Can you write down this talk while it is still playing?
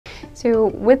So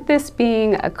with this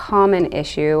being a common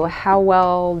issue, how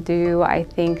well do I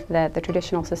think that the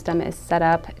traditional system is set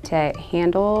up to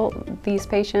handle these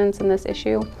patients and this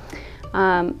issue?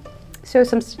 So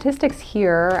some statistics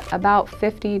here, about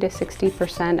 50 to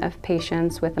 60% of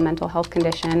patients with a mental health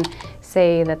condition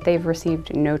say that they've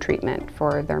received no treatment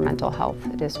for their mental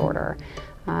health disorder.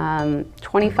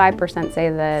 25% say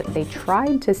that they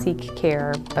tried to seek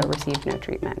care but received no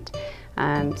treatment.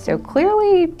 So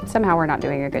clearly, somehow we're not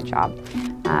doing a good job.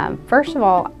 First of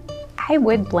all, I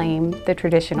would blame the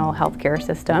traditional healthcare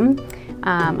system.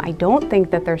 I don't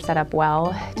think that they're set up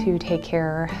well to take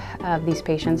care of these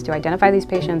patients, to identify these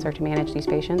patients or to manage these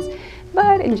patients.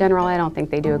 But in general, I don't think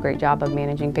they do a great job of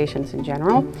managing patients in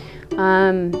general.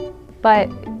 But,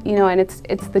 you know, and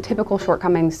it's the typical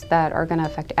shortcomings that are going to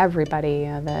affect everybody.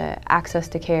 The access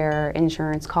to care,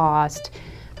 insurance cost,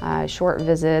 short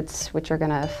visits, which are going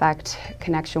to affect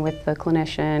connection with the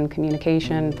clinician,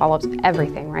 communication, follow-ups,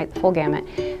 everything, right? The full gamut.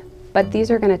 But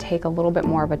these are going to take a little bit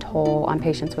more of a toll on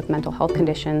patients with mental health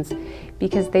conditions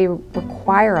because they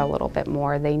require a little bit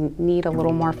more. They need a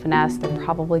little more finesse. They're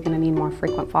probably going to need more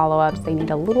frequent follow-ups. They need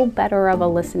a little better of a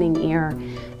listening ear.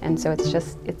 And so it's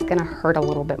going to hurt a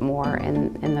little bit more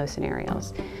in those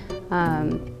scenarios.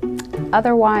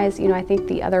 Otherwise, you know, I think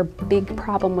the other big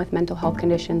problem with mental health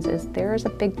conditions is there's a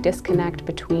big disconnect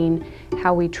between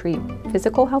how we treat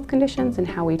physical health conditions and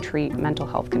how we treat mental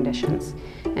health conditions.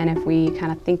 And if we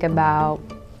kind of think about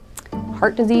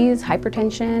heart disease,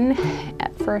 hypertension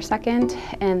for a second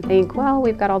and think, well,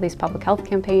 we've got all these public health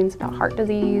campaigns about heart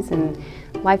disease and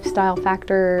lifestyle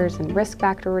factors and risk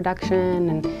factor reduction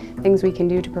and things we can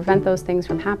do to prevent those things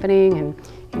from happening.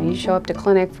 And you show up to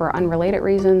clinic for unrelated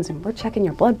reasons and we're checking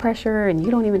your blood pressure and you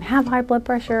don't even have high blood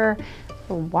pressure.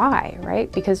 Well, why,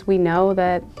 right? Because we know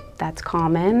that that's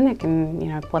common. It can, you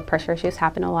know, blood pressure issues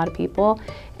happen to a lot of people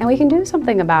and we can do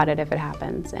something about it if it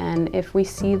happens. And if we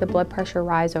see the blood pressure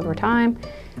rise over time,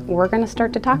 we're going to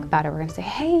start to talk about it. We're going to say,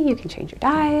 hey, you can change your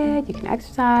diet, you can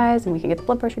exercise, and we can get the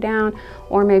blood pressure down.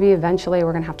 Or maybe eventually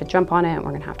we're going to have to jump on it and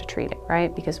we're going to have to treat it,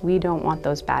 right? Because we don't want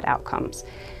those bad outcomes.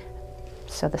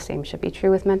 So the same should be true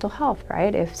with mental health,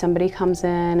 right? If somebody comes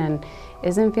in and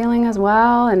isn't feeling as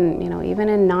well, and you know, even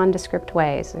in nondescript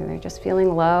ways, they're just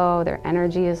feeling low, their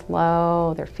energy is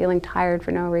low, they're feeling tired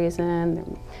for no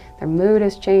reason, their mood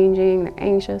is changing, they're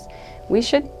anxious, we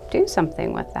should do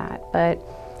something with that, but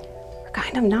we're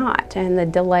kind of not. And the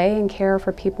delay in care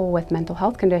for people with mental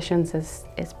health conditions is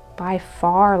by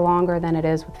far longer than it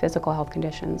is with physical health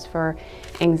conditions. For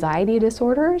anxiety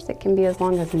disorders, it can be as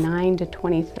long as 9 to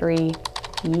 23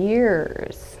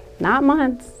 years, not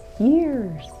months,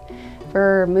 years.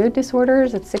 For mood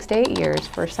disorders, it's 6 to 8 years.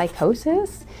 For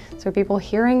psychosis, so people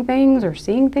hearing things or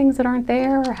seeing things that aren't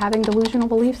there or having delusional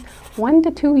beliefs, 1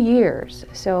 to 2 years.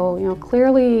 So, you know,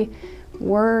 clearly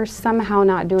we're somehow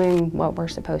not doing what we're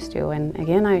supposed to. And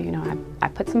again, I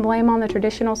put some blame on the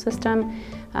traditional system.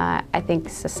 I think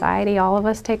society, all of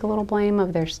us take a little blame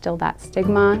of there's still that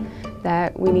stigma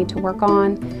that we need to work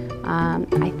on.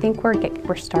 I think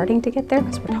we're starting to get there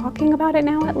because we're talking about it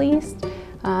now at least,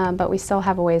 but we still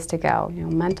have a ways to go. You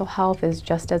know, mental health is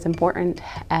just as important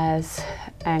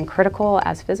and critical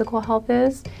as physical health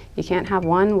is. You can't have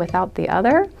one without the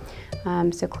other.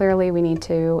 So clearly we need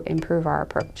to improve our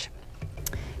approach.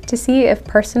 To see if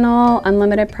personal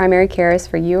unlimited primary care is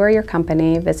for you or your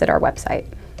company, visit our website.